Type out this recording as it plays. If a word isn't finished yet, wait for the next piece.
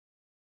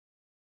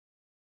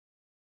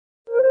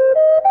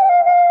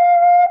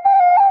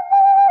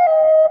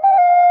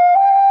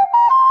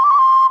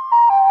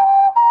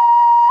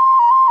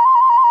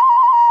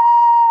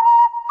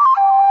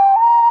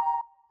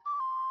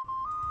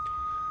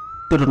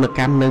ទរណក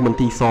ម្មនៅមន្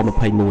ទីរស-21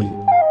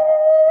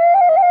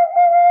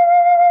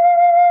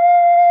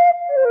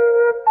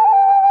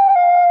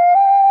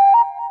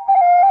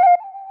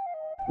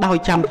ដោយ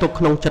ចាំទុក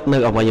ក្នុងចិត្តនៅ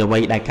អ្វី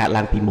ៗដែលកើត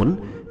ឡើងពីមុន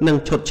និង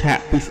ឈុតឆាក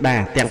ពិស្ដារ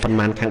ទាំងប៉ុន្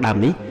មានខាងដើម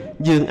នេះ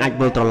យើងអាច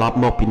វិលត្រឡប់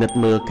មកពិនិត្យ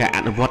មើលការអ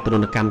នុវត្តទរ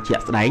ណកម្មជា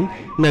ក់ស្ដែង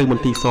នៅម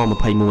ន្ទីរស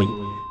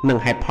-21និង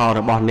ហេតុផល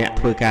របស់អ្នក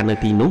ធ្វើការនៅ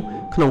ទីនោះ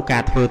ក្នុងកា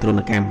រធ្វើទរ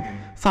ណកម្ម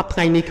សប្តាហ៍ថ្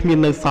ងៃនេះគ្មាន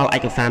នៅសល់ឯ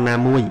កសារណា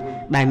មួយ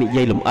ដែលនិ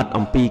យាយលម្អិត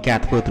អំពីការ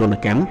ធ្វើទរណ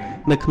កម្ម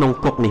នៅក្នុង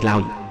គុកនេះឡើ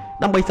យ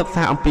ដើម្បីសិក្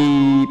សាអំពី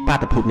បា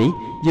តុភូតនេះ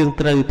យើង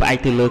ត្រូវផ្អែក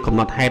ទៅលើកំ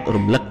ណត់ហេតុ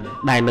រំលឹក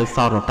ដែលនៅស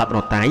ល់រតាត់រ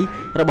តាយ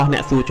របស់អ្ន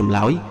កសួរចម្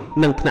លើយ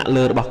និងថ្នាក់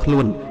លើរបស់ខ្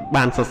លួន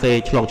បានសរសេរ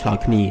ឆ្លងឆ្លើយ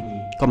គ្នា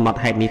កំណត់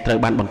ហេតុនេះត្រូវ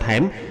បានបន្ថែ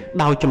ម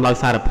ដោយចម្លើយ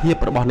សារភាព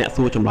របស់អ្នក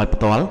សួរចម្លើយផ្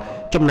ទាល់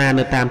ចំណាន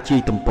នៅតាមជី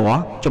ទំព័រ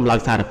ចម្លើយ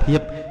សារភាព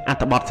អ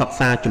ត្ថបទសិក្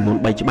សាចំនួន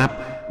3ច្បាប់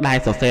ដែល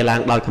សរសេរឡើង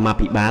ដោយកម្មា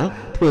ភិបាល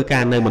ធ្វើកា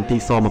រនៅមន្ទីរ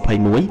ស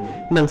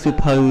-21និងសៀវ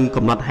ភៅ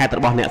កំណត់ហេតុរ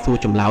បស់អ្នកសួរ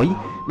ចម្លើយ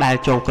ដែល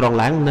ចងក្រង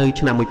ឡើងនៅ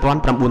ឆ្នាំ1976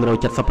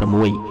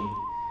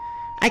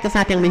ឯកសា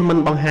រទាំងនេះមិន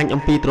បង្ហាញ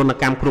អំពីទរណ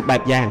កម្មគ្រប់បែ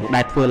បយ៉ាង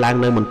ដែលធ្វើឡើង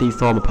នៅមន្ទីរ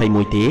ស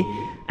-21ទេ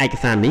ឯក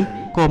សារនេះ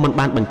ក៏មិន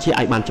បានបញ្ជាក់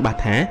ឲ្យបានច្បាស់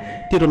ថា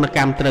ទរណក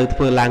ម្មត្រូវធ្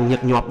វើឡើងញឹ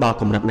កញាប់ដល់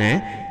កម្រិតណា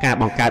ការ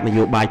បង្កើតន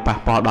យោបាយប៉ះ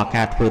ពាល់ដល់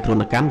ការធ្វើទរ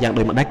ណកម្មយ៉ាង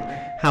ដូចម្តេច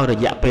ហើយរ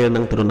យៈពេលនឹ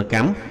ងទរណក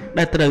ម្ម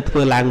ដែលត្រូវធ្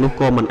វើឡើងនោះ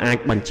ក៏មិនអាច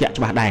បញ្ជាក់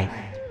ច្បាស់ដែរ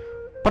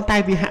ប៉ុន្តែ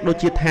វាហាក់ដូច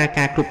ជាថា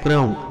ការគ្រប់គ្រ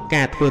ង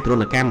ការធ្វើទរ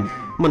ណកម្ម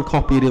មិនខុ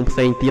សពីរឿងផ្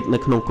សេងទៀតនៅ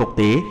ក្នុងគុក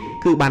ទេ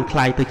គឺបានค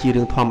ล้ายទៅជា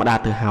រឿងធម្មតា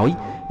ទៅហើយ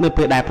នៅ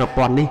ពេលដែលប្រ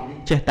ព័ន្ធនេះ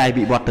ចេះតែ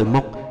វិវត្តទៅ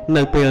មុខ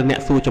នៅពេលអ្នក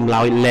សួរចម្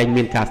លើយលែង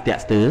មានការស្ទា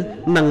ក់ស្ទើរ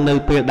និងនៅ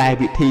ពេលដែល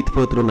វិធីធ្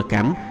វើទរណក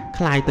ម្មค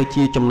ล้ายទៅ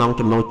ជាចំណង់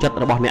ចំណូលចិត្ត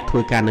របស់អ្នកធ្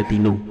វើការនៅទី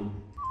នោះ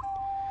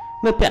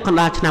នៅពាក់កណ្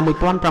ដាលឆ្នាំ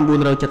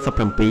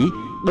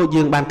1977ដូច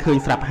យើងបានឃើញ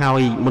ស្រាប់ហើ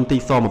យមន្ទី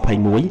រស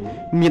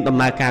-21មានដំ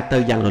ណើរការទៅ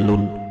យ៉ាងរលូ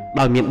ន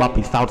ដោយមានបទ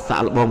ពិសោធន៍សាក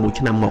ល្បងមួយ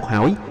ឆ្នាំមក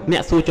ហើយអ្ន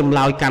កសួរចម្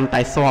លើយកាន់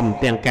តែសម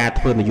ទាំងការ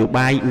ធ្វើនយោ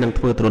បាយនិង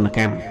ធ្វើទរណក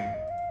ម្ម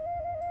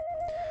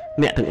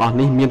អ្នកទាំងអស់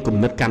នេះមានគំ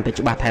និតកាន់តែ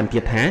ច្បាស់ថែមទៀ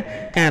តថា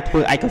ការធ្វើ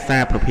ឯកសា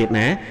រប្រភេទ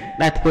ណា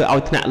ដែលធ្វើឲ្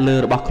យថ្នាក់លើ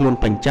របស់ខ្លួន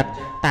ពេញចិត្ត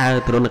តើ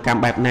ទរណកម្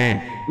មបែបណា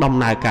ដំ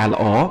ណើរការល្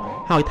អ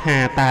ហើយថា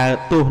តើ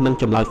ទោសនឹង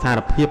ចម្លើយសារ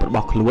ភាពរប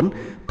ស់ខ្លួន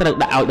ត្រូវ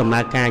ដាក់ឲ្យដំណើ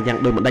រការយ៉ាង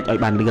ដូចម្តេចឲ្យ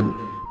បានលឿន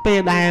ពេល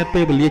ដែលពេ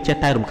លវេលាចេះ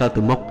តែរំកិល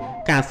ទៅមុខ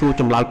ការសួរ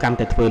ចម្លើយកាន់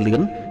តែធ្វើលឿ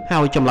នហើ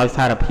យចម្លើយ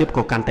សារភាព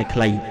ក៏កាន់តែខ្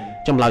លី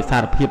ចម្លើយសា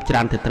រភាពច្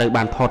រើនតែត្រូវ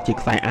បានថតជា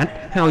ខ្សែអាត់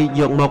ហើយ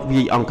យកមក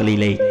វាយអង្កលី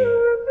លេខ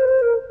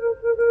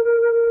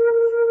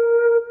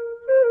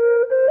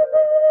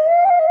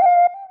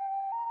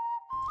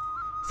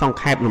សង្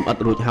ខេបលម្អិត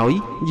រួចហើយ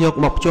យក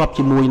មកភ្ជាប់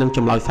ជាមួយនឹងច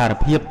ម្លើយសារ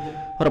ភាព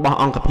របស់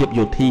អង្គភាព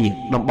យោធា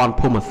តំបន់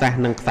ភូមិសាស្ត្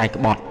រនិងខ្សែ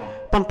ក្បត់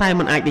ប៉ុន្តែ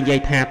มันអាចនិយាយ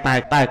ថា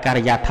តើកា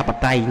រិយាធិប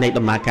តេយ្យនៃ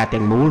ដំណើរការ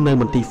ទាំងមូលនៅ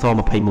មន្ទីរស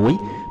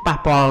-21ប៉ះ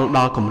ពាល់ដ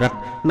ល់កម្រិត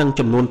និង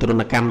ចំនួនទរ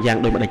ណកម្មយ៉ាង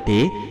ដូចម្តេចទេ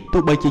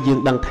ទោះបីជាយើង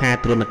ដឹងថា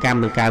ទរណកម្ម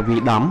និងការវាយ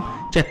ដំ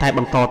ចេះតែប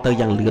ន្តទៅ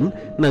យ៉ាងលឿន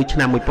នៅឆ្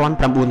នាំ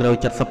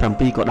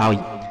1977ក៏ដោយ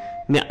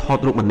អ្នកថត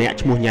រូបម្នាក់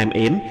ឈ្មោះញ៉ែម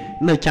អេន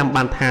នៅចាំ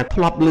បានថាធ្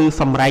លាប់ឮ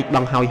សម្រែកដ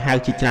ង្ហើយហៅ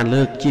ជាច្រើន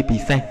លើកជាពិ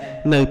សេស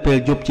នៅពេល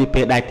យប់ជា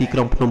ពេលដែលទីក្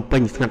រុងភ្នំពេ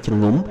ញស្ងាត់ជ្រ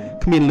ងំ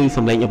គ្មានឮ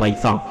សំឡេងអ្វី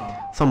សោះ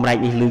សម្រែក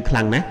នេះឮខ្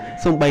លាំងណាស់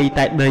សូម្បី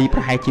តែដីប្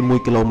រហែលជា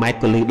1គីឡូម៉ែត្រ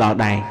ក៏ឮដល់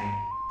ដែរ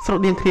ស្រ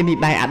ដៀងគ្នានេះ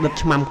ដែរអតីត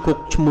ឆ្មាំគុក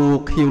ឈ្មោះ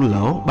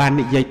Chandler បាន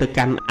និយាយទៅ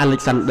កាន់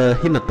Alexander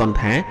Hinton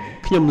ថា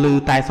ខ្ញុំឮ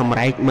តែសម្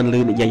រែកមិនឮ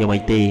និយាយអ្វី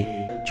ទេ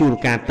ជួន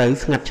កាលទៅ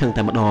ស្ងាត់ឈឹង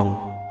តែម្ដង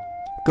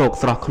កោក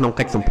ស្រស់ក្នុង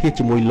កិច្ចសម្ភាស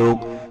ជាមួយលោក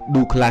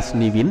Douglas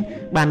Nevin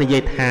បាននិយា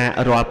យថា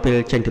រាល់ពេល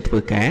ចេញទៅធ្វើ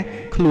ការ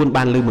ខ្លួន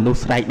បានឮមនុស្ស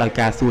ស្រែកដោយ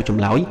ការសួរច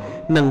ម្លើយ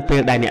និងពេ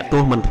លដែលអ្នកទោ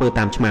សមិនធ្វើ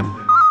តាមឆ្មាំ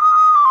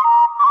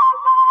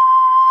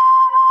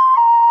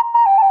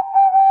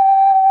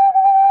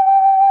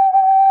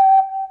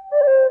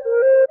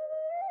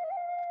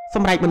ស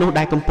ម្រាប់មនុស្ស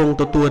ដែលកំពុង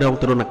ទទួលរង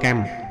ទរណកម្ម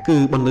គឺ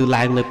បន្លឺ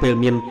ឡើងនៅពេល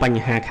មានប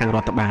ញ្ហាខាងរ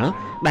ដ្ឋបាល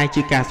ដែល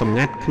ជាការសម្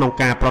ងាត់ក្នុង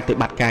ការប្រតិ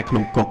បត្តិការក្នុ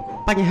ងគុក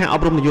បញ្ហាអ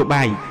ប់រំនយោ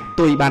បាយ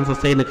ទុយបានសរ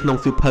សេរនៅក្នុង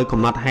សៀវភៅកំ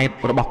ណត់ហេតុ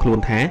របស់ខ្លួន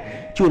ថា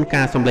ជួន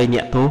ការសម្លេងអ្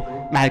នកទោស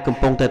ដែលកំ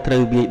ពុងតែត្រូ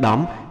វវាយដំ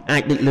អា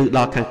ចដេកលឺដ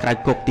ល់ខាងក្រៅ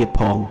គុកទៀត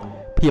ផង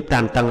ភាពតា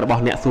នតឹងរប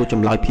ស់អ្នកសួរច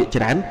ម្លើយភាគ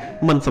ច្រើន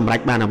មិនសម្រេច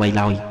បានអ្វី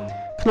ឡើយ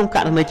ក្នុងក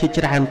រណីជា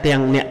ច្រើនទាំ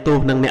ងអ្នកទោស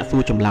និងអ្នកសួ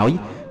រចម្លើយ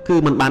គឺ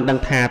មិនបានដឹង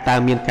ថាតើ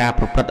មានការ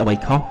ប្រព្រឹត្តអ្វី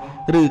ខុស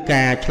ឬ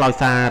ការឆ្លើយ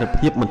សារ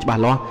ភាពមិនច្បា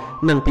ស់លាស់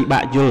និងពិបា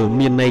កយល់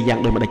មានន័យយ៉ាង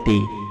ដូចម្តេចទេ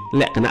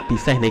លក្ខណៈពិ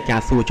សេសនៃការ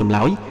សួរចម្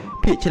លើយ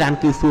ភាគច្រើន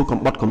គឺសួរកំ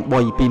បុតកំបុ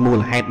យពីមូល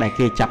ហេតុដែល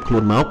គេចាប់ខ្លួ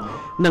នមក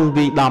និង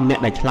វាយដំអ្នក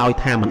ដែលឆ្លើយ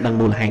ថាមិនដឹង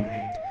មូលហេតុ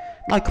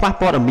ដោយខ្វះ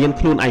ព័ត៌មាន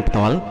ខ្លួនឯងផ្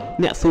ទាល់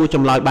អ្នកសួរច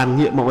ម្លើយបាន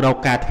ងាកមករក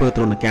ការធ្វើទ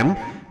រណកម្ម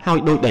ហើយ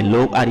ដោយដែល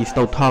លោក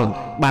Aristotle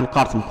បានក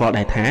ត់សម្គាល់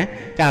ដែរថា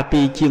កាល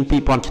ពីជាង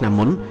 2000 ឆ្នាំ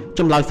មុនច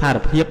ម្លើយសារ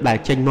ភាពដែល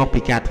ចេញមកពី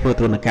ការធ្វើ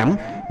ទរណកម្ម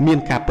មាន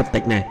ការពិតតិ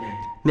ចណាស់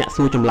អ្នក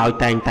សួរចម្លើយ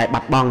តែងតែបា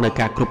ត់បង់នៅ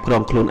ការគ្រប់គ្រ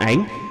ងខ្លួនឯង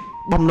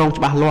បំណង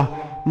ច្បាស់លាស់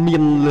មា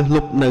នលឺ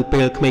លុបនៅ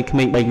ពេលក្មេងៗ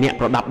3នាក់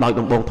ប្រដាប់ដោយ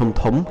ដំបងធំ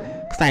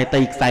ខ្សែ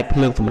តីខ្សែភ្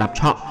លើងសម្រាប់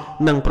ឆក់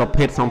និងប្រ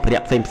ភេទសម្ភា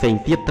រៈផ្សេង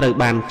ទៀតត្រូវ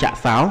បានចាក់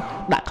សោ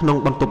ដាក់ក្នុង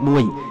បន្ទប់មួ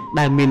យ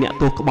ដែលមានអ្នក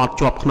ទោសក្បត់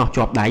ជាប់ខ្នោះ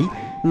ជាប់ដៃ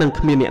និង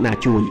គ្មានអ្នកណា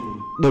ជួយ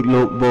ដោយ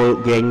លោក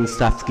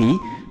Volgensavsky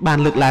បាន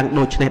លើកឡើង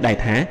ដូចនេះដែរ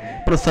ថា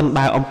ប្រសិន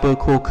បើអំពើ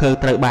ឃោឃៅ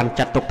ត្រូវបាន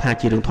ចាត់ទុកថា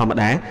ជារឿងធម្ម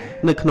តា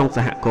នៅក្នុងស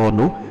ហគមន៍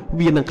នោះ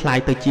វានឹងคล้าย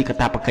ទៅជាកា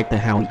តព្វកិច្ចទៅ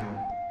ហើយ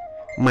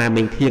ម៉ា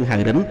មេងធៀងហៅ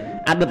រិន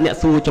អតីតអ្នក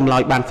សួរចម្លើ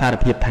យបានសារ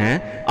ភាពថា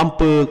អំ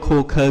ពើខូ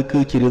ខើគឺ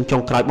ជារឿងចុ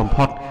ងក្រោយបំ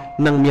ផុត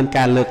និងមាន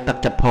ការលើកទឹក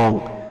ចិត្តផង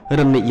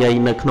រិននិយាយ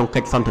នៅក្នុង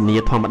កិច្ចសន្ទនា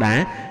ធម្មតា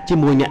ជា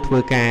មួយអ្នកធ្វើ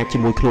ការជា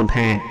មួយខ្លួន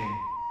ថា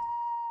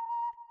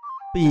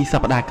ពីស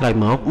ប្តាហ៍ក្រោយ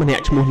មកម្នា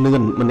ក់ឈ្មោះលឿ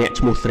នម្នាក់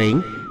ឈ្មោះស្រេង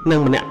និង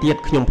ម្នាក់ទៀត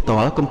ខ្ញុំផ្ទា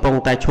ល់កំពុង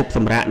តែឈប់ស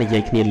ម្រាកនិយា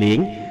យគ្នាលេង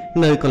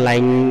នៅកន្លែ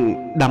ង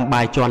ដាំ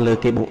បាយជាន់លើ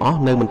គេបង្អស់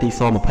នៅមន្ទីរ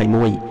ស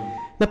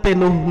21នៅពេល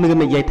នោះលឿន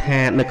និយាយថា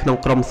នៅក្នុង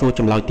ក្រុមសួរ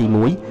ចម្លើយទី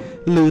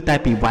1ឮតែ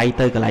ពីវាយ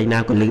ទៅកន្លែងណា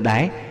ក៏ឮដែ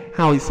រ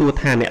ហើយសួរ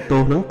ថាអ្នកទោ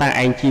សនឹងតើ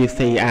ឯងជា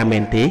CA មែ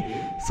នទេ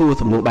សួរ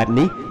សំណួរបែប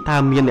នេះតើ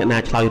មានអ្នកណា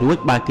ឆ្លើយរួច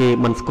បើគេ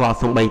មិនស្គាល់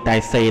សូម្បីតែ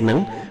C នឹង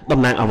តំ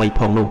ណាងអ្វី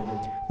ផងនោះ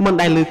មិន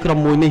ដែលឮក្រុម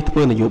មួយនេះធ្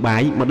វើនយោបា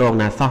យម្ដង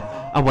ណាសោះ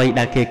អ្វី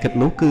ដែលគេគិត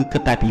នោះគឺគិ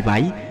តតែពីវា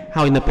យ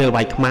ហើយនៅពេល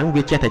វាយខ្មាំង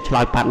វាចេះតែឆ្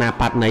លើយប៉ាត់ណា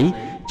ប៉ាត់ណី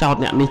ចោត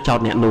អ្នកនេះចោត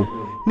អ្នកនោះ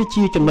នេះ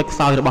ជាចំណុចខ្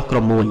សោយរបស់ក្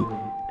រុមមួយ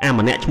អា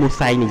ម្នាក់ឈ្មោះ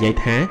សែងនិយាយ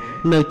ថា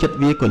នៅចិត្ត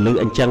វាក៏ឮ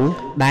អញ្ចឹង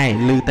ដែរ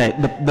ឮតែ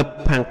ដឹប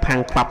ផាំ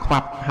ងខ្វា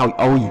ប់ហើយ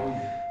អុយ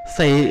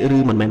សេឬ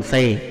មិនមែន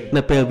សេ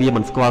នៅពេលវា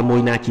មិនស្គាល់មួ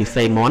យណាជា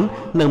សេមន់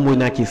និងមួយ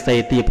ណាជាសេ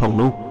ទាផង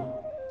នោះ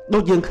ដូ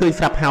ចយើងឃើញ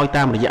ស្រាប់ហើយ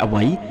តាមរយៈអ្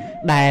វី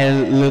ដែល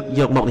លើក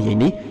យកមកនិយាយ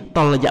នេះត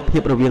លរយៈភា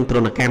ពរវាងទរ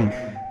ណកម្ម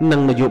និ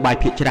ងនយោបាយ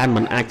ភាគច្រើន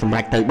មិនអាចសម្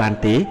រេចទៅបាន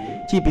ទេ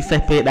ជាពិសេស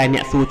ពេលដែលអ្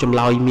នកសួរចម្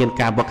លើយមាន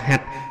ការវឹកហា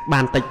ត់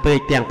បានតិចពេក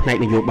ទាំងផ្នែក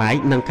នយោបាយ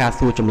និងការ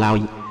សួរចម្លើយ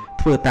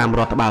ធ្វើតាម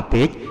រដ្ឋបាល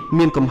ពេក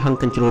មានកំហឹង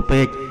កញ្ជ្រោល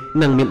ពេក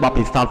និងមានបទ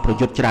ពិសោធន៍ប្រ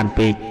យុទ្ធច្រើន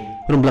ពេក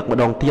រំលឹកម្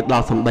ដងទៀតដ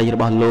ល់សម្ដីរ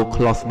បស់លោក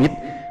Clausewitz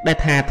ដែល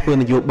ថាធ្វើ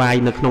នយោបាយ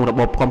នៅក្នុងរ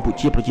បបកម្ពុ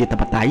ជាប្រជាធិ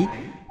បតេយ្យ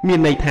មាន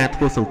ន័យថាធ្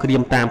វើសង្គ្រា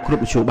មតាមគ្រ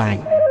ប់មធ្យោបាយ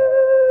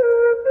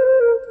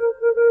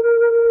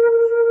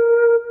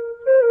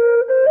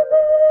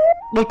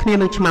ដូចគ្នា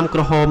នឹងឆ្មាំក្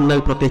រហមនៅ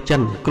ប្រទេសចិ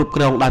នគ្រប់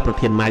គ្រងដោយប្រ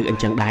ធានម៉ៅអ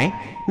ញ្ចឹងដែរ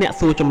អ្នក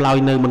សួរចម្លើយ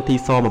នៅមន្ទីរ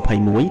ស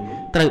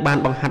21ត្រូវបាន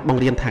បង្ហាត់ប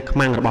ង្រៀនថាខ្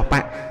មាំងរបស់ប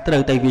កត្រូ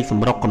វតែវាស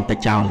ម្រុកកំទេច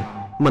ចោល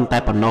មិនតែ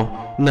ប៉ុណ្ណោះ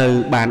នៅ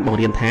បានបង្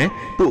រៀនថា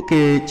ពួក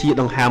គេជា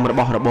ដង្ហើមរប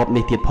ស់របប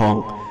នេះទៀតផង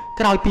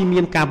ក្រោយពី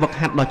មានការវឹក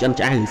ហាត់ដ៏ឆ្អិន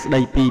ឆ្អៅស្ដី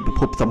ពីពិ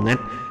ភពសម្ងា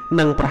ត់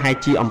និងប្រហែល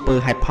ជាអំពើ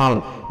ហេតុផល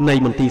នៃ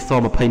មន្ទីរស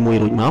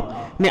21រួចមក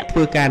អ្នកធ្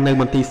វើការនៅ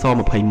មន្ទីរស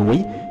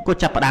21ក៏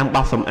ចាប់ផ្ដើម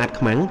បោសសម្អាត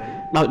ខ្មាំង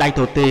ដោយដៃ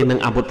ទទេនិង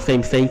អាវុធផ្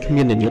សេងគ្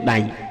មានញញើដៃ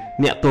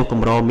អ្នកទោសក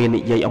ម្រមាន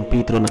និយាយអំពី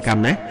ទរណកម្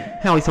មណា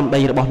ហើយសម្ដី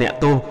របស់អ្នក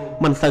ទោស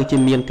មិនសូវជា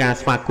មានការ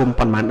ស្វាគមន៍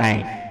ប៉ុន្មានដែរ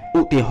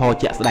ឧទាហរណ៍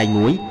ជាក់ស្ដែង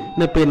មួយ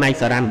នៅពេលណៃ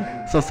សារ៉ាន់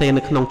សរសេរ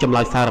នៅក្នុងចម្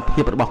លើយសារភា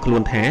ពរបស់ខ្លួ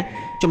នថា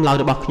ចម្លើយ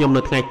របស់ខ្ញុំ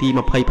នៅថ្ងៃទី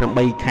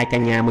28ខែក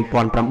ញ្ញា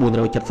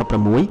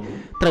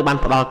1976ត្រូវបាន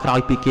ផ្ដល់ក្រោយ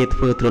ពីគេធ្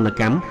វើទរណ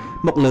កម្ម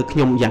មកលើខ្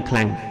ញុំយ៉ាងខ្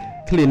លាំង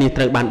ឃ្លានេះ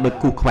ត្រូវបានដូច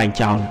គូសខ្វែង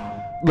ចោល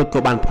ដូចក៏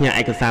បានផ្ញើ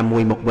ឯកសារមួ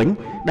យមកវិញ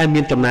ដែល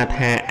មានចំណា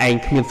ថាឯង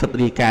គ្មានសិទ្ធិ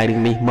រាយការណ៍រឿ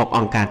ងនេះមកអ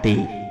ង្គការទេ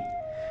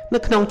នៅ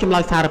ក្នុងចម្លើ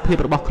យសារភាព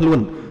របស់ខ្លួន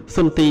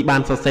សុនទីបា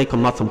នសរសេរកំ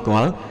ណត់សម្គា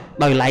ល់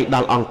ដោយឡែកដ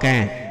ល់អង្គកា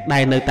រដែ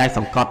លនៅតែស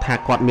ង្កត់ថា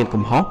គាត់មាន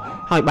កំហុស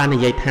ហើយបាននិ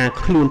យាយថា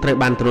ខ្លួនត្រូវ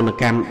បានទរណ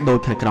កម្មដោយ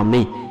ខាងក្រោម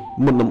នេះ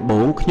មុនដំបូ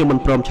ងខ្ញុំមិន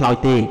ព្រមឆ្លើយ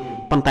ទេ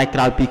ប៉ុន្តែក្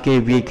រោយពីគេ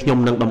វាយខ្ញុំ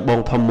នឹងដំបង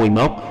ធំមួយម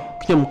ក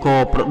ខ្ញុំក៏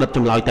ប្រឌិតច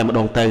ម្លើយតែម្ដ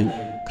ងទៅ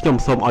ខ្ញុំ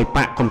សូមឲ្យប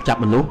កកុំចាប់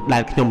មនុស្សដែ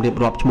លខ្ញុំរៀប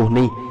រាប់ឈ្មោះ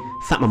នេះ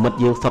សមមិត្ត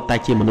យើងសុទ្ធតែ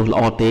ជាមនុស្សល្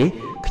អទេ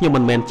ខ្ញុំ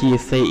មិនមែនជា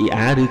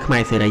CER ឬខ្មែ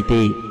រសេរី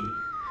ទេ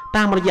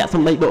តាមរយៈស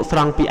ម្ដីដកស្រ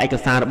ង់ពីឯក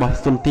សាររបស់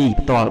សុនទី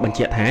ផ្ទាល់បញ្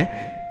ជាក់ថា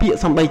ពាក្យ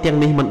សម្ដីទាំង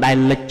នេះមិនដែល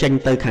លេចចេញ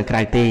ទៅខាងក្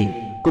រៅទេ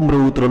គំ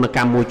រូទរណក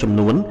ម្មមួយចំ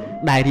នួន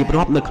ដែលរៀប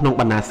រាប់នៅក្នុង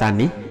បណ្ណាសារ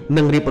នេះ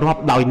នឹងរៀបរាប់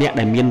ដោយអ្នក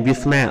ដែលមានវា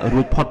សនា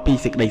រួចផុតពី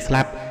សេចក្តីស្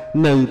លាប់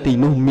នៅទី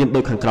នោះមាន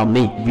ដូចខាងក្រោម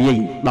នេះវាយ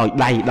ដោយ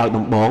ដៃដោយ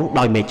ដំបង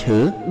ដោយមេឈើ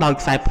ដោយ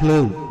ខ្សែភ្លើ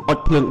ងអុច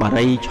ភ្លើងបា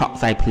រីឆក់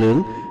ខ្សែភ្លើង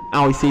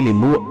ឲ្យស៊ីលី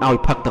មួកឲ្យ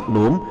ផឹកទឹក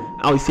នោម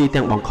ឲ្យស៊ី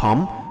ទាំងបង្ខំ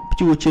ព្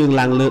យួរជើង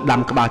ឡើងលើ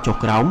ដាំក្បាលចុះ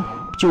ក្រោម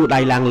ព្យួរដៃ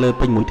ឡើងលើ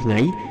ពេញមួយថ្ងៃ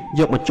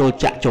យកមកចូល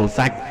ចាក់ចូល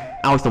សាច់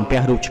ឲ្យសំពះ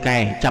រូបឆ្កែ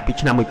ចាប់ពី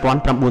ឆ្នាំ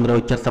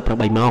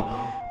1978មក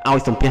ឲ្យ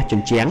សំពះជ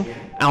ញ្ជាំង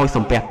ឲ្យ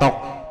សំពះតុ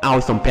ឲ្យ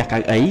សំពះកៅ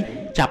អី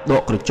ចាប់ដ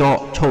កក្រចក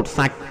ឆូត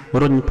សាច់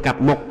រុញផ្កាប់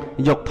មុខ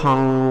យកថ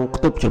ង់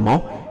ខ្ទប់ច្រមុះ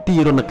ទី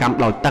រណកម្ម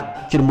ដោយទឹក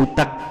ជ្រមុជ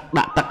ទឹក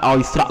ដាក់ទឹកឲ្យ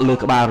ស្រក់លើ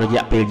ក្បាលរ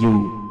យៈពេលយូរ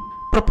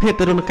ប្រភេទ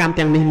ទរណកម្ម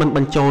ទាំងនេះមិនប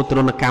ញ្ចូលទរ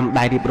ណកម្ម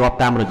ដែលរៀបរាប់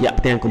តាមរយៈ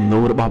ផ្ទាំងគំនូ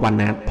ររបស់វណ្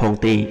ណាតផង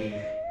ទេ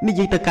និ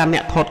យាយទៅកាន់អ្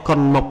នកថតកុន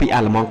មកពីអា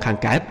ល្លឺម៉ង់ខាង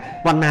កើត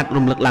វណ្ណាត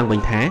រំលឹកឡើងវិ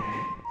ញថា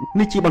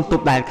នេះជាបន្ទ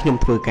ប់ដែលខ្ញុំ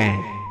ធ្វើការ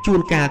ជួន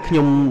កាលខ្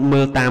ញុំ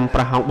មើលតាមប្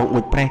រហោងបង្អួ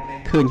ចប្រេះ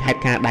ឃើញហេតុ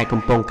ការណ៍ដែល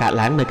កំពុងកើត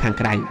ឡើងនៅខាង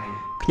ក្រៅ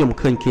ខ្ញុំ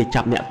ឃើញគេ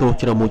ចាប់អ្នកទោស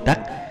ជ្រមុជទឹក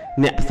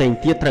អ្នកផ្សេង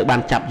ទៀតត្រូវបា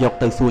នចាប់យក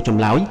ទៅសួរច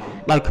ម្លើយ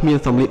ដោយគ្មាន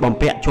សម្លៀកបំ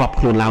ពាក់ជាប់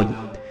ខ្លួនឡើយ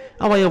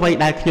អ្វី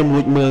ដែលខ្ញុំ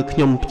រួចមើលខ្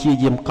ញុំព្យា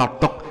យាមកត់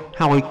ទុក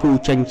ហើយគូ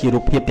ចេញជារូ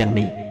បភាពទាំង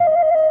នេះ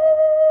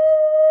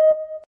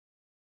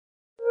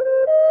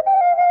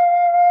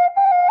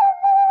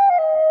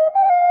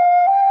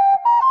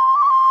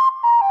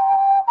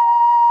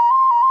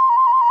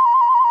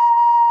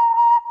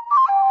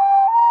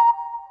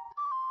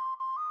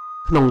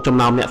ក្នុងចំ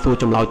ណោមអ្នកសួរ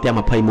ចម្លើយទាំង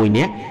21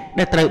នាក់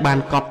ដែលត្រូវបាន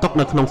កត់ទុក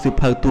នៅក្នុងសៀវ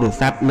ភៅទូរ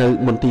ស័ព្ទនៅ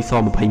មន្ទីរស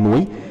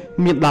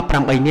21មាន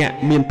18នាក់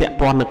មានពាក់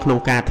ព័ន្ធនៅក្នុង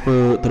ការធ្វើ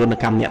ទរណ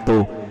កម្មអ្នកទោ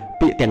ស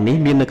ពាក្យទាំងនេះ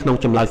មាននៅក្នុង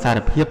ចម្លើយសារ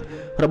ភាព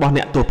របស់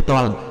អ្នកទោសផ្ទា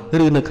ល់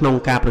ឬនៅក្នុង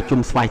ការប្រជុំ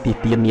ស្វ័យទី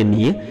ទាននា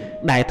នា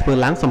ដែលធ្វើ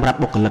ឡើងសម្រាប់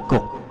បុគ្គលិកគុ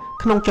ក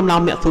ក្នុងចំណោ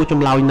មអ្នកសួរច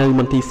ម្លើយនៅ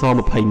មន្ទីរស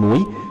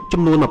21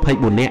ចំនួន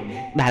24នាក់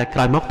ដែលក្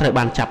រោយមកត្រូវ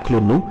បានចាប់ខ្លួ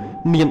ននោះ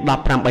មាន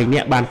18នា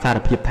ក់បានសារ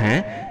ភាពថា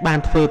បាន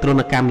ធ្វើទរ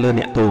ណកម្មលើ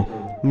អ្នកទោស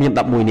មាន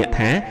11នាក់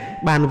ថា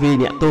បានវាយ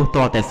អ្នកទោស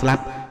ទាល់តែស្លា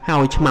ប់ហើ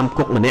យឆ្មាំ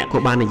គុកម្នាក់ក៏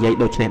បាននិយាយ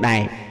ដូចនេះដែ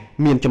រ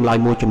មានចម្លើយ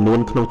មួយចំនួន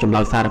ក្នុងចម្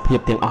លើយសារភាព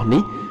ទាំងអស់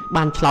នេះ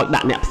បានឆ្លោយដា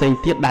ក់អ្នកផ្សេង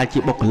ទៀតដែលជា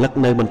បុគ្គលិក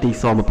នៅមន្ទីរ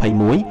ស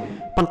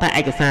21ប៉ុន្តែ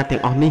ឯកសារទាំ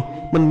ងអស់នេះ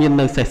មិនមាន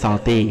នៅសេសស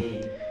ល់ទេ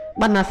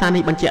បណ្ណាសារ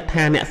នេះបញ្ជាក់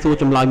ថាអ្នកសួរ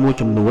ចម្លើយមួយ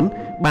ចំនួន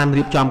បាន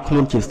រៀបចំខ្លួ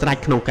នជាស្រេច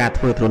ក្នុងការ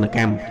ធ្វើទរណក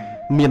ម្ម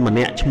មានម្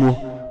នាក់ឈ្មោះ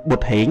បុ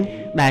ត្រហេង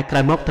ដែលក្រោ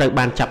យមកត្រូវ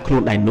បានចាប់ខ្លួ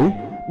នដែរនោះ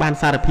បាន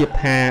សារភាព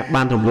ថា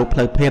បានរំលោភផ្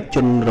លូវភេទជ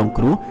នរង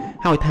គ្រោះ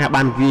ហើយថា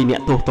បានវាយអ្នក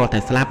ទោសទាល់តែ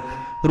ស្លាប់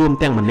រួម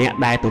ទាំងម្នាក់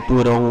ដែលទទួល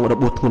រងរ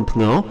បួសធ្ងន់ធ្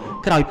ងរ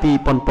ក្រោយពី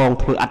ប៉ុនប៉ង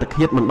ធ្វើអត្ត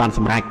ឃាតមិនបានស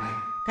ម្រេច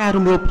ការ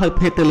រំលោភផ្លូវ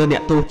ភេទទៅលើអ្ន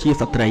កទោសជា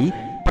ស្ត្រី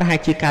ប្រហែល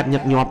ជាការញឹ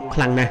កញាប់ខ្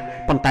លាំងណាស់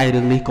ប៉ុន្តែ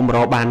រឿងនេះកម្រ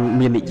បាន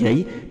មាននិយាយ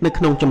នៅ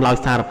ក្នុងចម្លើយ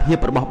សារភាព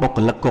របស់បុគ្គ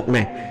លិកគុក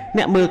ណាស់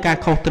អ្នកមើលការ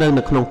ខុសត្រូវ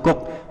នៅក្នុងគុក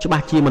ច្បា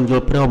ស់ជាមិនយ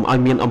ល់ព្រមឲ្យ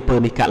មានអំពើ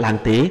នេះកើតឡើង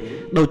ទេ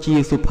ដូចជា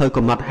សៀវភៅ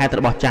កំណត់ហេតុ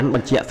របស់ច័ន្ទប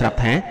ញ្ជាក់ស្រាប់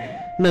ថា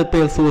នៅ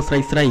ពេលសួរស្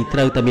រីត្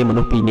រូវតែមានម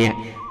នុស្ស2នាក់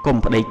កុំ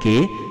ប្តីគេ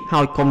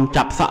ហើយកុំ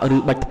ចាប់សក់ឬ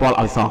បាច់ថ្ពាល់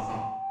ឲ្យសោះ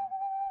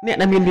អ្នក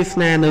ដែលមានវាស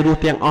នានៅរស់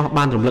ទាំងអស់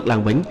បានរំលឹកឡើ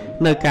ងវិញ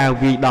នៅការ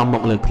វាយដំម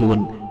កលើខ្លួន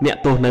អ្នក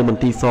ទោសនៅមន្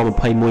ទីរស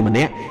21ម្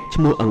នាក់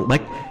ឈ្មោះអឹងបិ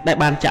ចដែល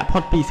បានចាក់ផុ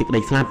តពីសេចក្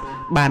តីស្លាប់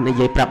បាននិ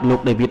យាយប្រាប់លោក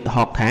ដេវីតហ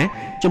កថា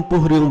ចំពោះ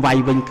រឿងវាយ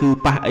វិញគឺ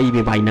ប៉ះអី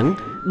វាវាយនឹង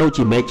ដូច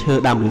ជាមេឃឈើ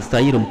ដើមឫស្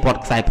សីរំពាត់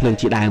ខ្សែភ្លើង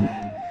ជាដើម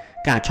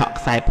ការឆក់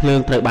ខ្សែភ្លើង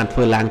ត្រូវបានធ្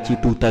វើឡើងជា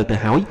ទូទៅ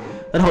ហើយ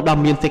រហូតដ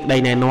ល់មានសេចក្តី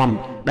ណែនាំ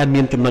ដែល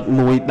មានចំណុច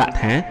មួយដាក់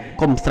ថា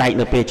កុំស្រែក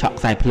នៅពេលឆក់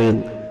ខ្សែភ្លើង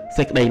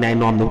សេចក្តីណែ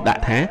នាំនោះដា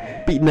ក់ថា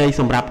ពិន័យ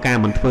សម្រាប់ការ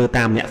មិនធ្វើ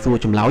តាមអ្នកសួរ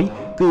ចម្លើយ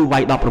គឺវា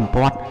យ10រំ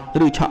ពាត់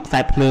ឬឆក់ខ្សែ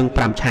ភ្លើង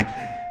5ឆាច់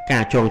កា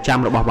រចងចាំ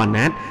របស់វណ្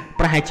ណាត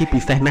ប្រហែលជាពិ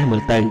សេសណាស់មើ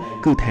លទៅ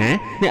គឺថា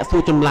អ្នកសួ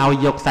រចម្លើយ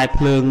យកខ្សែ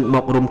ភ្លើងម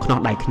ករុំខ្នោះ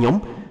ដៃខ្ញុំ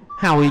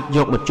ហើយយ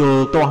កម្ជុល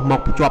ទាស់មក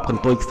ភ្ជាប់ក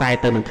ន្ទុយខ្សែ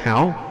ទៅនឹងខោ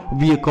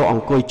វាក៏អ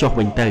ង្គុយចុះ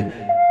វិញទៅ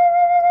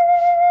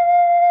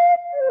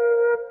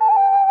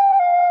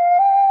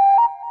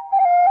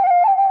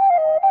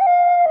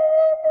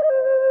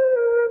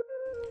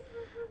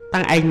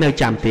តាំងឯងនៅ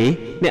ចាំទេ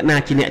អ្នកណា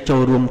ជាអ្នកចូល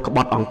រួមក្ប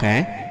ត់អង្គការ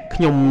ខ្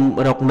ញុំ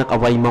រកនឹក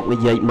អ្វីមកនិ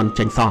យាយមិន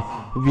ចេញសោះ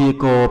វា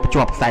ក៏ភ្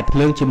ជាប់ខ្សែភ្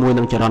លើងជាមួយ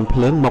នឹងចរន្តភ្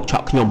លើងមកឆ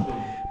ក់ខ្ញុំ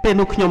ពេល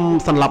នោះខ្ញុំ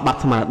សន្លប់បា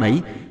ត់ស្មារតី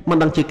មិន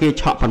ដឹងជាគេ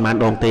ឆក់ប៉ុន្មាន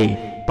ដងទេ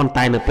ប៉ុន្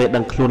តែនៅពេលដឹ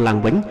ងខ្លួនឡើង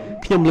វិញ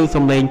ខ្ញុំឮ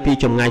សំឡេងពី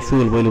ចម្ងាយសួ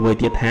រល្វើយ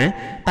ទៀតថា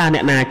តើអ្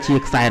នកណាជា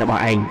ខ្សែរប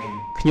ស់ឯង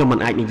ខ្ញុំមិន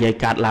អាចនិយាយ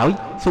កាត់ឡើយ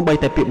សូម្បី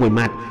តែពាក្យមួយ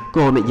ម៉ាត់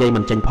ក៏និយាយ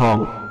មិនចេញផង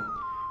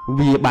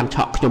វាបានឆ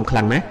ក់ខ្ញុំខ្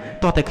លាំងណាស់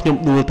តោះតែខ្ញុំ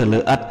ដួលទៅលើ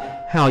ឥដ្ឋ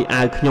ហើយ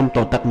អាវខ្ញុំត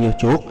ទឹកញើស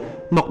ជោក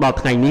មកដល់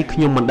ថ្ងៃនេះខ្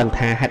ញុំមិនដឹង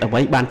ថាហេតុអ្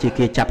វីបានជា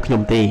គេចាប់ខ្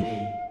ញុំទេ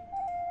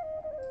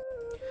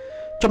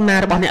ចំណា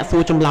របស់អ្នកសួ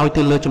រចម្លើយ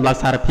ទៅលើចម្លើយ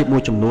សារភាពមួ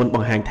យចំនួនប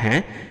ង្ហាញថា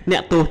អ្ន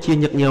កទោសជា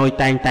ញឹកញយ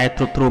តែងតែ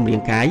ទ្រុឌទ្រោមរា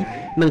ងកាយ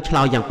និងឆ្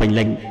លើយយ៉ាងពេញ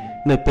លេញ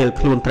នៅពេល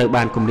ខ្លួនត្រូវ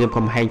បានគំរាម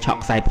កំហែងឆក់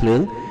ខ្សែភ្លើ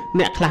ង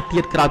អ្នកខ្លះទៀ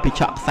តក្រោយពី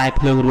ឆក់ខ្សែ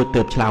ភ្លើងរួច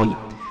ទើបឆ្លើយ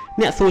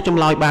អ្នកសួរច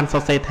ម្លើយបានស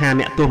រសេរថា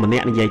អ្នកទោសម្នា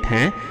ក់និយាយថា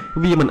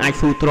វាមិនអាច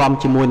ស៊ូទ្រាំ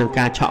ជាមួយនឹង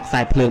ការឆក់ខ្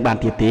សែភ្លើងបាន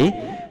ទៀតទេ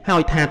ហើ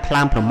យថាថ្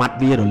លើមប្រមាត់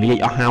វារលាយ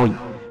អស់ហើយ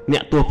អ្ន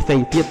កទោសផ្សេង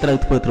ទៀតត្រូវ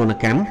ធ្វើទរណ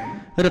កម្ម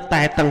រឹត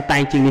តែតឹងតែ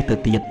ងជាងនេះទៅ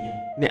ទៀត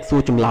អ្នកសួ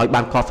រចម្លើយ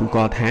បានកត់សម្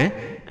គាល់ថា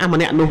ម្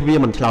នាក់នោះវា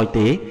មិនឆ្លើយ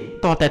ទេ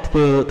តតែធ្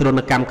វើទរ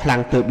ណកម្មខ្លាំង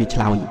ទៅវាឆ្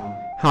លើយ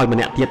ហើយម្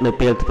នាក់ទៀតនៅ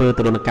ពេលធ្វើទ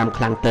រណកម្ម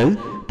ខ្លាំង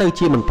ទៅ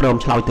ជាមិនព្រម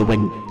ឆ្លើយទៅវិ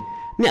ញ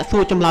អ្នកសួ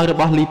រចម្លើយរ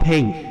បស់លីផេ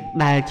ង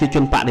ដែលជាជ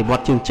នបដិវ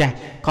ត្តជើងចាស់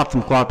កត់ស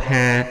ម្គាល់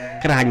ថា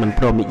ក្រាញមិន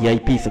ព្រមនិយាយ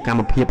ពីសកម្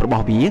មភាពរប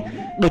ស់វា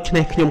ដូច្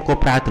នេះខ្ញុំក៏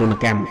ប្រើទរណ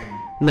កម្ម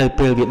នៅ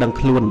ពេលវាដឹង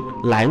ខ្លួន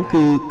ឡើង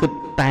គឺគិត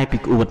តែពី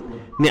ក្អួត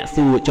អ្នក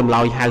សួរចម្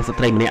លើយហៅស្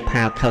ត្រីម្នាក់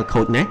ថាខល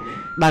ខូចណាស់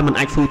ដែលមិន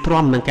អាចស៊ូទ្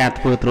រាំនឹងការ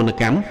ធ្វើទរណ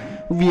កម្ម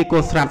វាក៏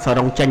ស្រាត់សរ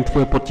ងចេញធ្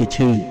វើពុតជា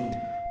ឈឺ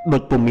ដូ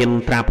ចពុំមាន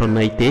ត្រាប្រ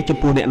ណីទេចំ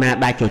ពោះអ្នកណា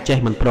ដែលចចេះ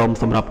មិនព្រម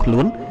សម្របខ្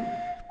លួន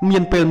មា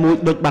នពេលមួយ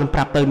ដូចបានប្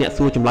រាប់ទៅអ្នក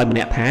សួរចម្លើយម្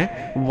នាក់ថា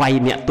វាយ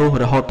អ្នកទោស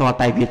រហូត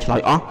តែវាឆ្លើ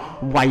យអស់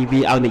វាយ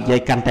វាឲ្យនិយាយ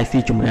កាន់តែស៊ី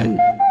ជម្រៅ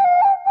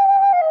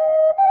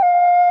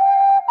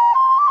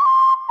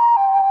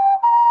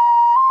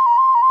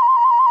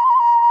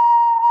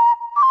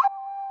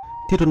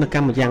ទរណក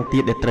ម្មម្យ៉ាងទៀ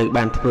តដែលត្រូវ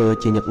បានធ្វើ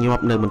ជាញឹកញា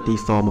ប់នៅមន្ទីរ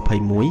ស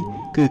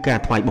21គឺការ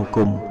ថ្វាយបង្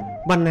គំ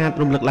បណ្ណាត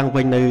រំលឹកឡើង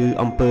វិញនៅ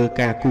អំពើ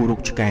ការគូររូប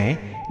ឆ្កែ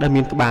ដែល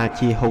មានក្បាល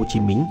ជាហូជី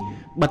មីង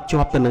បិទជា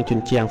ប់ទៅនឹងជ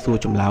ញ្ជាំងសួរ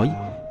ចម្លើយ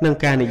និង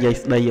ការនិយាយ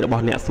ស្ដីរប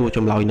ស់អ្នកសួរច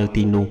ម្លើយនៅ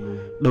ទីនោះ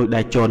ដោយ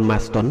ដែល John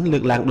Marston លើ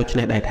កឡើងដូច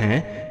នេះដែរថា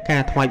កា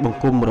រថ្វាយបង្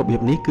គំរបៀ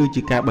បនេះគឺ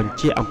ជាការបញ្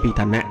ជាក់អំពី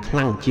ឋានៈខ្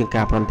លាំងជាង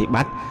ការប្រតិប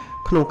ត្តិ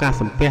ក្នុងការ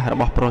សំពះរ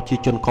បស់ប្រជា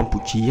ជនកម្ពុ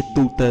ជា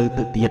ទូទៅ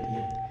ទៀត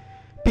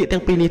ពាក្យទាំ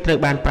ងពីរនេះត្រូវ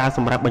បានប្រើស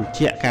ម្រាប់បញ្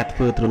ជាក់ការធ្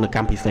វើទរណក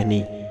ម្មពិសេស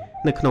នេះ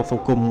នៅក្នុងស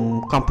ង្គម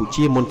កម្ពុ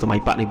ជាមុនសម័យ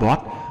បដិវត្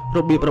តន៍រ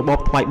បៀបរបប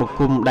ថ្វាយបង្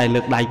គំដែល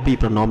លើកដៃពីរ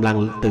ប្រណម្យឡើង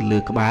ទៅលើ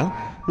ក្បាល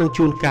និង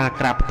ជួនកាល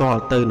ក្រាបផ្ទាល់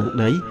ទៅនឹង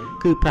ដី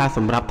គឺប្រើស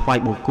ម្រាប់ថ្វាយ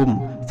បង្គំ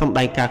សម្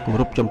ដែងការគោ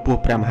រពចំពោះ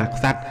ព្រះមហា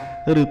ក្សត្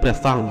រឬព្រះ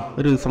សង្ឃ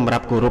ឬសម្រា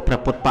ប់គោរពព្រះ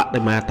ពុទ្ធប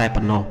ដិមាតែ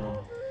ប៉ុណ្ណោះ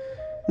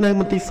នៅ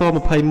មន្ទីរស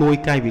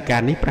21កាយវិកា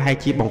រនេះប្រហែល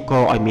ជាបង្ក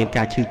ឲ្យមាន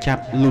ការឈឺចា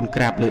ប់លូន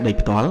ក្រាបលើដី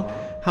ផ្ទាល់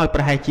ហើយប្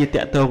រហែលជា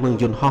តាក់ទងនឹង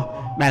យន្តហោះ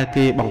ដែល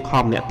គេបង្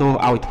ខំអ្នកទោស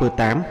ឲ្យធ្វើ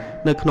តាម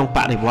នៅក្នុងប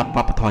ដិវត្តវ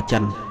ប្បធម៌ចិ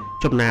ន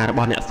ចំណារប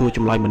ស់អ្នកសួរច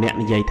ម្លើយម្នាក់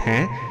និយាយថា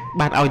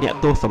បានឲ្យអ្នក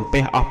ទោសសំ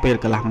ពះអស់ពេល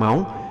កន្លះម៉ោង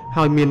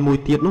ហើយមានមួយ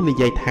ទៀតនោះនិ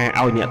យាយថា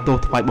ឲ្យអ្នកទោស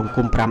ថ្វាយបង្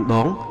គំ5ដ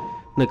ង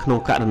នៅក្នុង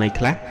ករណី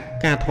ខ្លះ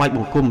ការថ្វាយប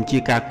ង្គំជា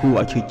ការគួរ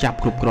ឲ្យឈឺចាប់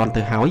គ្រប់គ្រាន់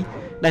ទៅហើយ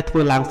ដែលធ្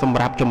វើឡើងសម្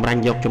រាប់ចម្រា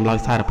ញ់យកចម្លើយ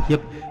សារភាព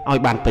ឲ្យ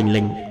បានពេញ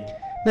លេញ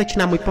នៅឆ្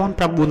នាំ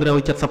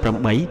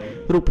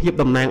1978រូបភាព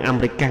តំណាងអា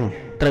មេរិក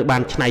ត្រូវបា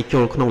នច្នៃចូ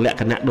លក្នុងលក្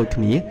ខណៈដូច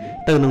គ្នា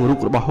ទៅនឹងរូប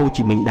របស់ហូ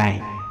ជីមីញដែរ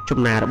ចំ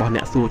ណារបស់អ្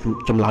នកសួរ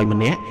ចម្លើយម្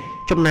នាក់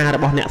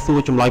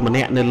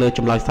នៅលើច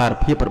ម្លើយសារ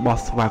ភាពរបស់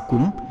ស្វាគ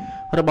ម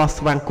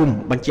ន៍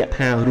បញ្ជាក់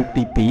ថារូប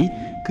ទី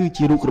2គឺ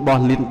ជារូបរបស់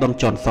Lyndon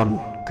Johnson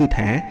គឺ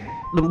ថា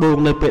ដំបូង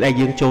នៅពេលដែល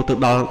យើងចូលទៅ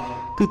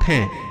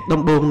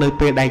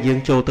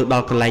ដ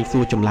ល់កន្លែងសួ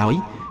រចម្លើយ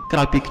ក្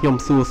រោយពីខ្ញុំ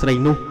សួរស្រី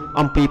នោះ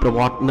អំពីប្រវ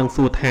ត្តិនិង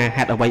សួរថា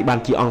ហេតុអ្វីបាន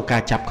ជាអង្គកា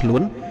រចាប់ខ្លួ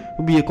ន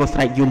វាក៏ស្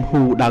រែកយំ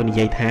ហ៊ូដោយនិ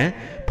យាយថា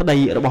ប្តី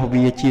របស់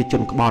វាជាជ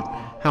នក្បត់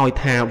ហើយ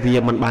ថាវា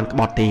មិនបានក្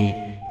បត់ទេ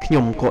ខ្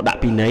ញុំក៏ដាក់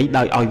ពិន័យ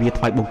ដោយឲ្យវា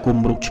ថ្វាយបង្គំ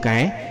រូបឆ្កែ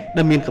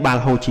ដែលមានក្បាល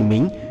ហូជីមី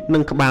ញនិ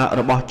ងក្បាល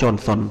របស់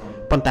Johnson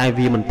ប៉ុន្តែ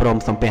វាមិនព្រម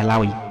សំពះឡើ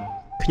យ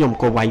ខ្ញុំ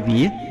ក៏វាយវា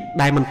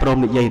ដែលមិនព្រម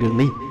និយាយរឿង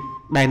នេះ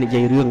ដែលនិ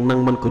យាយរឿងនឹង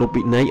មិនគោរព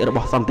វិន័យរប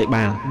ស់សន្តិ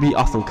បាលវា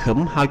អស់សង្ឃឹម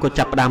ហើយក៏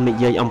ចាប់ផ្ដើមនិ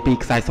យាយអំពី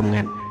ខ្សែសម្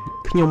ងាត់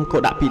ខ្ញុំក៏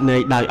ដាក់ពិន័យ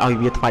ដោយឲ្យ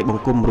វាថ្វាយប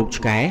ង្គំរូប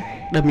ឆ្កែ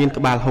ដែលមាន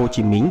ក្បាលហូ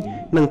ជីមីញ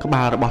និងក្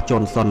បាលរបស់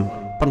Johnson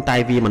ប៉ុន្តែ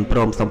វាមិនព្រ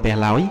មសំពះ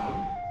ឡើយ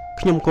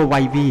ខ្ញុំក៏វា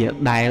យវា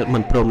ដែលមិ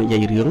នព្រមនិយា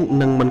យរឿង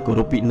និងមិនគោ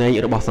រពវិន័យ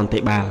របស់សន្តិ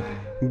បាល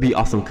វាអ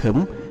ស់សង្ឃឹម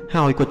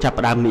ហើយក៏ចាប់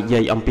ផ្ដើមនិយា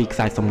យអំពីខ្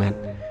សែសម្ងាត់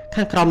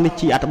ខាងក្រោមនេះ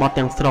ជាអត្ថបទ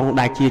ទាំងស្រុង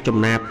ដែលជាចំ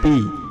ណា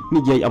2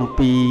និយាយអំ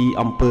ពី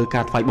អំពើ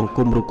ការថ្វាយបង្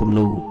គំរូបគំ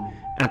នូ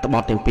អត្ថប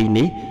ទទាំងពីរ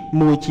នេះ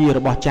មួយជារ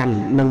បស់ច័ន្ទ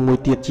និងមួយ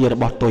ទៀតជារ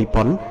បស់តុយ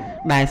ប៉ុន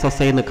ដែលសរ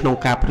សេរនៅក្នុង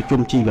ការប្រជុំ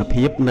ជីវ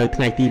ភាពនៅថ្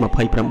ងៃទី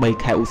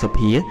28ខែឧស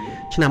ភា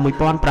ឆ្នាំ1978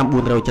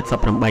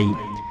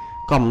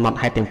កំណត់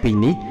ហេតុទាំងពីរ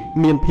នេះ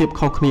មានភាព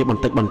ខុសគ្នាប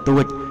ន្តិចបន្តួ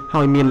ច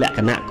ហើយមានលក្ខ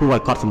ណៈគួរឲ្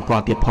យកត់សម្គា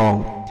ល់ទៀតផង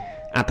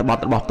អត្ថបទ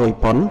របស់តុយ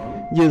ប៉ុន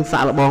យើងសា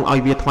កល្បងឲ្យ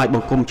វាថ្វាយប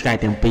ង្គំឆ្កែ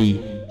ទាំងពីរ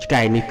ឆ្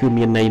កែនេះគឺ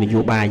មានន័យនយោ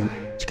បាយ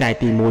ឆ្កែ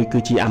ទី1គឺ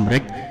ជាអាមេរិ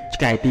ក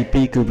ឆ្កែទី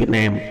2គឺវៀត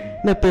ណាម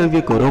នៅពេល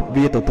វាគោរព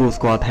វាទទួល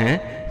ស្គាល់ថា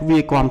វា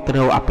គាំទ្រ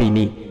អាពី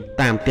នេះ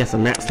តាមទស្ស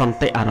នៈសន្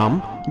តិអារម្មណ៍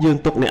យើង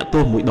ទុកអ្នកទោ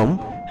សមួយដុំ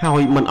ហើ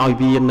យមិនឲ្យ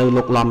វានៅ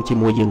លោកឡំជា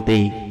មួយយើងទេ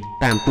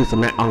តាមទស្ស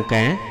នៈអង្គ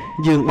ការ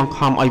យើងបង្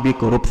ខំឲ្យវា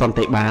គោរពសន្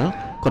តិបាល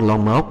កន្លង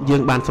មកយើ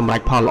ងបានសម្រេច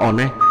ផលល្អ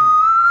ណាស់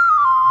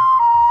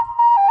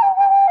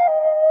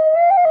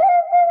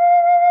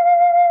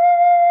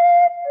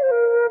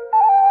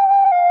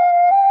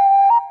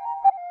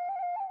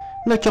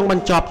នៅចុងប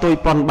ញ្ចប់តុយ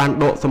ប៉ុនបាន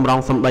ដកសម្រង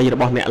សម្ដីរ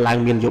បស់អ្នកឡើង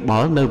មានយោប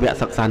ល់នៅវគ្គ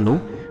សិក្សានោះ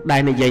ដែ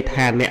លនិយាយ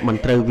ថាអ្នកមិន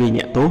ត្រូវវាយ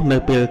អ្នកទោសនៅ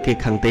ពេលគេ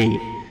ខឹងទេ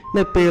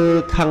នៅពេល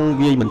ខឹង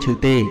វាយមិនឈឺ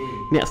ទេ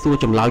អ្នកសួរ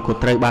ចម្លើយក៏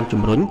ត្រូវបាន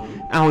ជំរុញ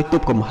ឲ្យទ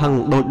ប់កំហឹង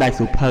ដោយដៃ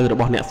សួរភៅរ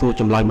បស់អ្នកសួរ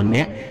ចម្លើយម្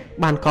នាក់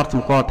បានកត់ស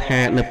ម្គាល់ថា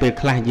នៅពេល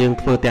ខ្លះយើង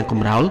ធ្វើទាំងកំ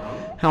រោល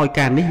ហើយ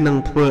ការនេះនឹង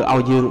ធ្វើឲ្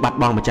យយើងបាត់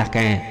បង់ម្ចាស់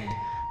ការ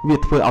វា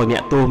ធ្វើឲ្យអ្ន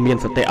កទោសមាន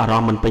សតិអារ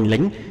ម្មណ៍មិនពេញលេ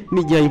ញ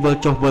និយាយវិល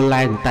ចុះវិល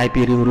ឡើងតែ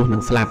ពីរឿងរស់នឹ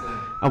ងស្លាប់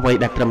អ្វី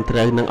ដែលត្រឹមត្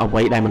រូវនិងអ្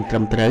វីដែលមិនត្រឹ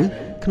មត្រូវ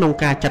ក្នុង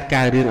ការចាត់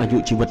ការរឿងអាយុ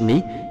ជីវិតនេះ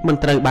មិន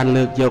ត្រូវបាន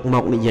លើកយកម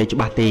កនិយាយច្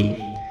បាស់ទេ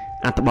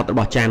អត្ថបទរប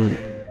ស់ច័ន្ទ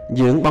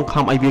យើងបង្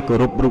ខំឲ្យវាគោ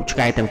រពរូបឆ្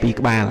កែទាំងពីរ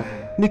ក្បាល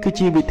នេះគឺ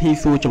ជាវិធី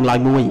សួរចម្លើយ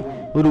មួយ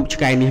រូបឆ្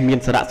កែនេះមាន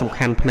សារៈសំ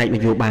ខាន់ផ្នែកន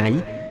យោបាយ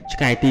ឆ្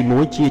កែទី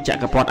1ជាច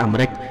ក្រពត្តិអាមេ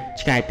រិក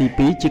ឆ្កែទី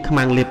2ជាខ្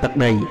មាំងលេបទឹក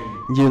ដី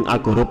យើងឲ្យ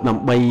គោរពដើ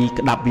ម្បី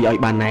ក្តាប់វាឲ្យ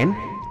បានណែន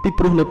ពី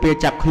ព្រោះនៅពេល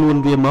ចាប់ខ្លួន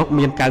វាមក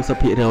មាន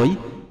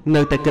 90%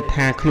 នៅតែគិត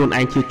ថាខ្លួន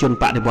ឯងជាជន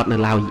បដិវត្តន៍នៅ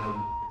ឡើយ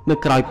នៅ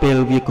ក្រោយពេល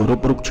វាគោរព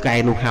រូបឆ្កែ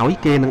នោះហើយ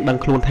គេនឹងដឹង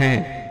ខ្លួនថា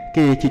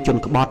គេជាជន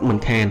ក្បត់មិន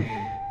ខាន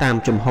តាម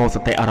ជំហរស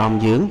តិអារម្ម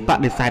ណ៍យើងប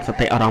ដិសេធស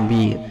តិអារម្មណ៍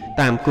វា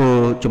តាមគោល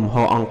ជំហ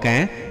រអង្គកា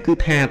រគឺ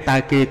ថាតើ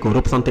គេគោរ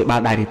ពសន្តិបាល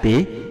ដែរឬទេ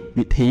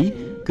វិធី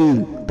គឺ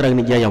ត្រូវ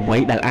និយាយអ្វី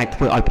ដែលអាចធ្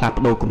វើឲ្យផ្លាស់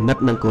ប្ដូរគំនិត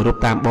និងគោរព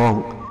តាមបង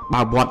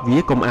បើវត្តវា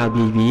កុំអាល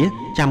វា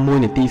ចាំមួយ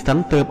នាទីសិន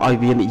ទើបឲ្យ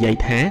វានិយាយ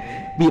ថា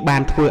វាបា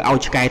នធ្វើឲ្យ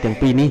ឆ្កែទាំង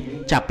ពីរនេះ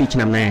ចាប់ពីឆ្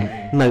នាំណា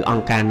នៅអ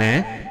ង្គការណា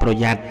ប្រ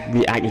យ័ត្ន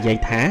វាអាចនិយាយ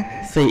ថា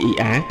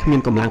CER គ្មាន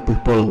កម្លាំងពឹស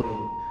ពុល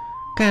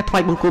ការថ្វា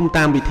យបង្គំ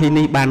តាមវិធី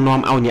នេះបាននាំ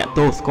ឲ្យអ្នក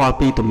ទោសស្គាល់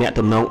ពីទំនាក់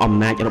ទំនងអំ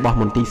ណាចរបស់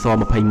មន្ទីរស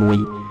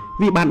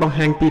-21វាបានបង្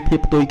ហាញពីភាព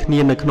ផ្ទុយគ្នា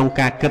នៅក្នុង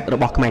ការគិតរ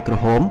បស់ខ្មែរក្រ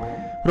ហម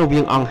រវា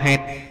ងអង្គហេ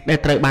តុដែល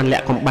ត្រូវបានលា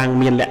ក់កំបាំង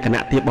មានលក្ខ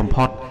ណៈទាបបំ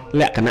ផុត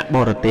លក្ខណៈប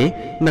រទេស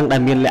និងដែ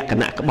លមានលក្ខ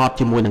ណៈក្បត់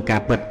ជាមួយនឹងកា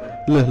រពិត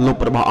លើសល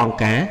ប់របស់អង្គ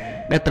ការ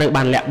ដែលត្រូវ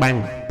បានលាក់បាំង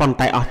ប៉ុន្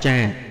តែអស្ចា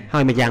រ្យហើ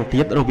យម្យ៉ាង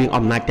ទៀតរវាង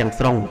អំណាចទាំង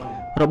ស្រុង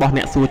របស់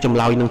អ្នកសួរចម្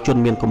លើយនឹងជន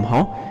មានកំហុ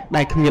ស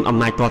ដែលគ្មានអំ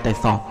ណាចទាល់តែ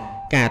សោះ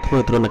ការធ្វើ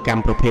ទរណកម្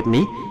មប្រភេទ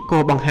នេះក៏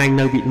បង្ហាញ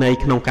នៅវិន័យ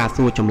ក្នុងការ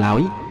សួរចម្លើ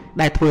យ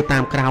ដែលធ្វើតា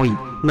មក្រោយ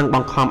និងប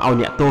ង្ខំឲ្យ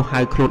អ្នកទោសហៅ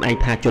ខ្លួនឯង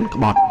ថាជនក្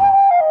បត់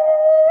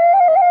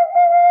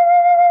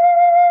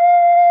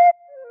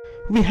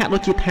វាហាក់ដូ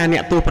ចជាថាអ្ន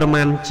កទោសប្រ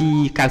មាណជា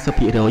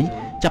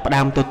 90% ចាប់ផ្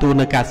ដើមទទួល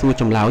នៅការសួរ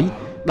ចម្លើយ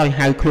ដោយ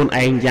ហៅខ្លួន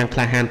ឯងយ៉ាងក្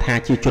លាហានថា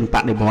ជាជនប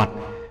ដិវត្តន៍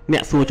អ្ន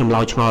កសួរចម្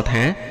លើយឆ្ងល់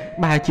ថា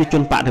បើជាជ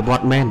នបដិវ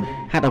ត្តន៍មែន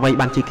ហេតុអ្វី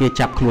បានជាគេ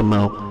ចាប់ខ្លួនម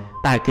ក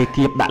តើគេ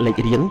គៀបដាក់លេខ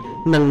រៀង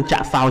និងចា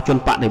ក់សោជន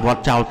បដិវត្ត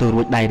ន៍ចោលទៅ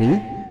រួចដែរឬ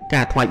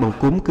ការថ្វាយបង្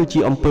គំគឺជា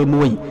អំពើ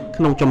មួយ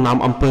ក្នុងចំណោម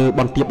អំពើ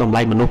បន្ទាបតម្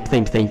លៃមនុស្សផ្សេ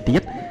ងទៀ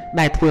ត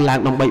ដែលធ្វើឡើង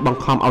ដើម្បីប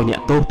ង្ខំឲ្យអ្នក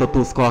ទោសទ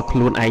ទួលស្គាល់ខ្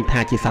លួនឯងថា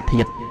ជាសត្វ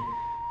ធាតុ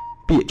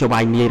ពាក្យចវា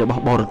យនាយរប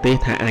ស់បរទេស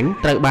ថាអញ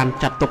ត្រូវបាន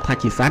ចាត់ទុកថា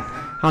ជាសត្វ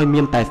ហើយ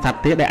មានតែសត្វ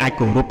ទេដែលអាច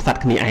គោរពសត្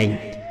វគ្នាឯង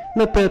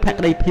នៅពេលភ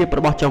ក្តីភាពរ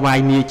បស់ចវាយ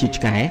នាយជា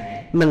ឆ្កែ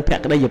និងភ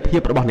ក្តីភា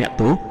ពរបស់អ្នក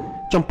ទោស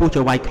ចំពោះច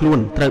វាយខ្លួន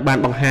ត្រូវបាន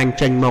បង្ហាញ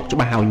ចេញមកច្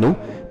បាស់ហើយនោះ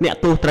អ្នក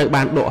ទោសត្រូវ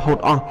បានដកហូត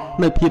អស់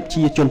នៅភាព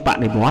ជាជនប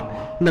ដិវត្ត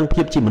និង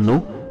ភាពជាមនុ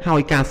ស្សហើ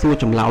យការសួរ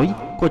ចម្លើយ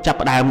ក៏ចាប់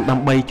ផ្ដើមដើ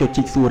ម្បីជ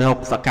ជែកសួររក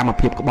សកម្ម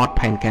ភាពក្បត់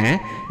ផែនការ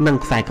និង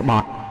ខ្សែក្ប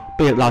ត់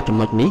ពេលដល់ចំ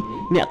ណុចនេះ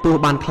អ្នកទោស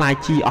បានខ្លាយ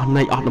ជាអស់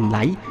ន័យអស់តម្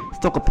លៃ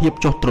សុខភាព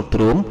ចុះទ្រុឌទ្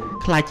រោម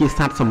ខ្លាយជាស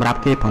ត្វសម្រាប់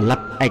គេផលិត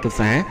ឯក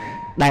សារ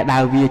ដែលដើ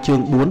រវាជើង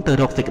4ទៅ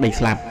រកសេចក្តី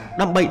ស្លាប់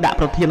ដើម្បីដាក់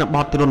ប្រធានប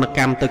ទទរណក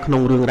ម្មទៅក្នុ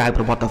ងរឿងរ៉ាវ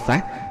ប្រវត្តិសាស្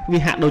ត្រវា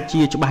ហាក់ដូច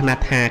ជាច្បាស់ណា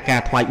ស់ថាកា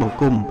រថ្វាយបង្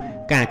គំ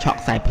ការឆក់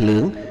ខ្សែភ្លើ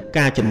ង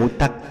ការជំនួយ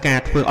ទឹកការ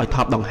ធ្វើឲ្យថ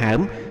ប់ដង្ហើម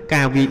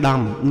ការវាយដំ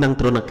និង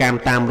ទរណកម្ម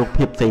តាមរូប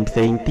ភាពផ្សេ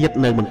ងទៀត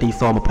នៅមន្ទីរ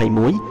ស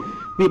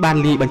-21វាបាន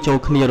លាយបញ្ចូល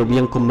គ្នារវា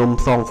ងគំនុំ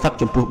សងសឹក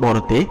ចំពោះបរ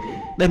ទេស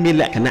ដែលមាន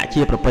លក្ខណៈ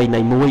ជាប្រពៃណី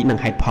មួយនិង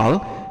ហេតុផល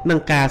និង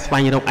ការស្វែ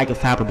ងរកឯក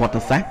សារប្រវត្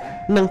តិសាស្ត្រ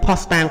និងផុ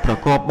សតាងប្រ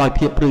កបដោយ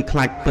ភាពព្រឺខ្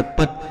លាច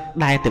ពិត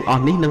ដែលទាំងអ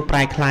ស់នេះនឹងប្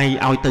រែក្លាយ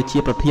ឲ្យទៅជា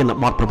ប្រធាន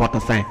បទប្រវត្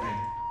តិសាស្ត្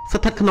រ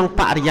ស្ថិតក្នុង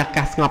បរិយា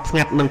កាសស្ងប់ស្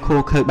ងាត់និងឃោរ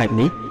ឃៅបែប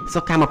នេះស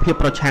កម្មភាព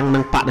ប្រឆាំងនឹ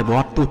ងបដិវ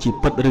ត្តទោះជា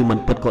ពិតឬមិន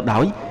ពិតក៏ដោ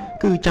យ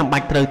គឺចាំបា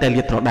ច់ត្រូវតែ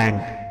លាតត្រដាង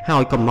ហើ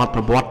យកំណត់ប្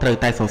រវត្តិត្រូវ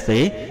តែសរសេ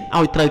រ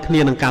ឲ្យត្រូវគ្នា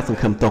នឹងការស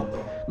ង្ឃឹមទុក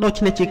ដូ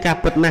ច្នេះជាការ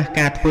ពិតណាស់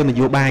ការធ្វើន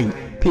យោបាយ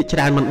ភាគច្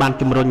រើនមិនបាន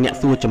ជំរុញអ្នក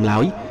សួរចម្លើ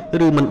យ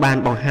ឬមិនបាន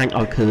បង្ហាញ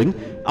ឲ្យឃើញ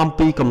អំ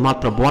ពីកំណត់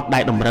ប្រវត្តិដែ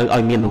លតម្រូវឲ្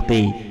យមាននោះ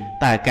ទេ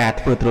តែការ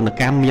ធ្វើទរណ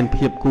កម្មមាន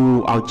ភាពគួរ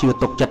ឲ្យជឿ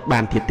ទុកចិត្តបា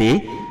នទៀតទេ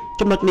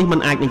ចំណុចនេះមិន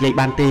អាចនិយាយ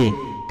បានទេ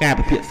ការ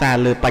ពិភាក្សា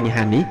លើបញ្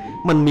ហានេះ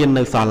មិនមាន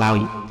នៅសល់ឡើយ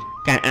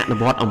ការអនុ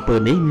វត្តអំពើ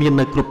នេះមាន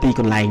នៅគ្រប់ទី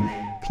កន្លែង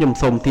ខ្ញុំ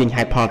សូមទាញ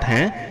ហេតុផលថា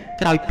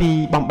ក្រោយពី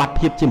បំបត្តិ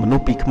ភាពជាមនុ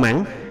ស្សពីខ្មាំង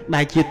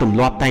ដែលជាទម្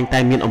លាប់តែងតែ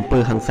មានអំពើ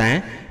ហិង្សា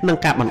និង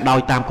ការបណ្ដោយ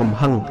តាមកំ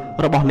ហឹង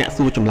របស់អ្នក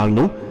សួរចម្លើយ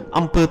នោះ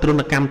អំពើទរ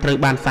ណកម្មត្រូវ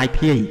បានសាយ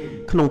ភាយ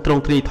ក្នុងទ្រ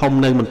ង់ទ្រាយធំ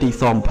នៅមន្ទីរ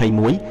ស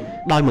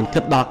-21ដោយមិនគិ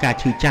តដល់ការ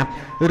ឈឺចាប់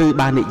ឬ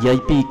បាននិយាយ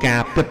ពីការ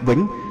ពិតវិញ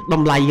ត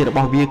ម្លៃរប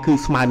ស់វាគឺ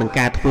ស្មើនឹង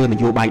ការធ្វើន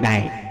យោបាយដែ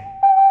រ